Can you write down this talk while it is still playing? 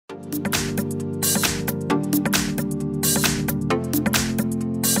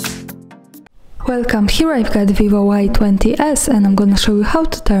Welcome, here I've got VIVO Y20s and I'm gonna show you how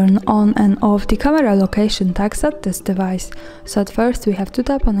to turn on and off the camera location tags at this device. So at first we have to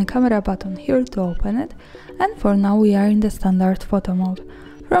tap on the camera button here to open it, and for now we are in the standard photo mode.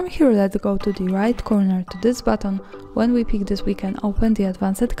 From here let's go to the right corner to this button. When we pick this we can open the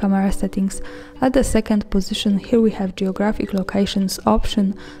advanced camera settings. At the second position here we have geographic locations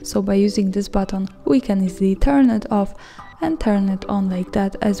option, so by using this button we can easily turn it off and turn it on like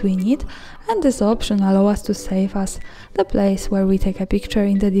that as we need, and this option allows us to save us the place where we take a picture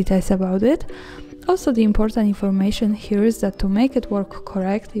in the details about it. Also, the important information here is that to make it work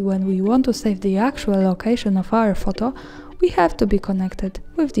correctly, when we want to save the actual location of our photo, we have to be connected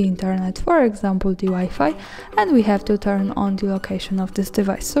with the internet, for example the Wi-Fi, and we have to turn on the location of this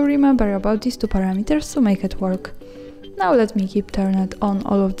device. So remember about these two parameters to make it work. Now let me keep turned on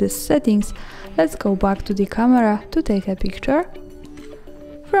all of these settings. Let's go back to the camera to take a picture.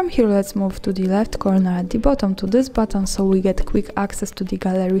 From here let's move to the left corner at the bottom to this button, so we get quick access to the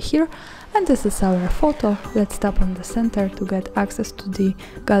gallery here, and this is our photo. Let's tap on the center to get access to the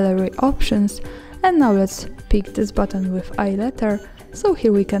gallery options, and now let's pick this button with I letter. So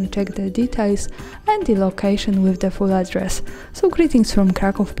here we can check the details and the location with the full address. So greetings from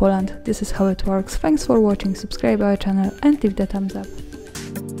Kraków, Poland. This is how it works. Thanks for watching, subscribe our channel and leave the thumbs up.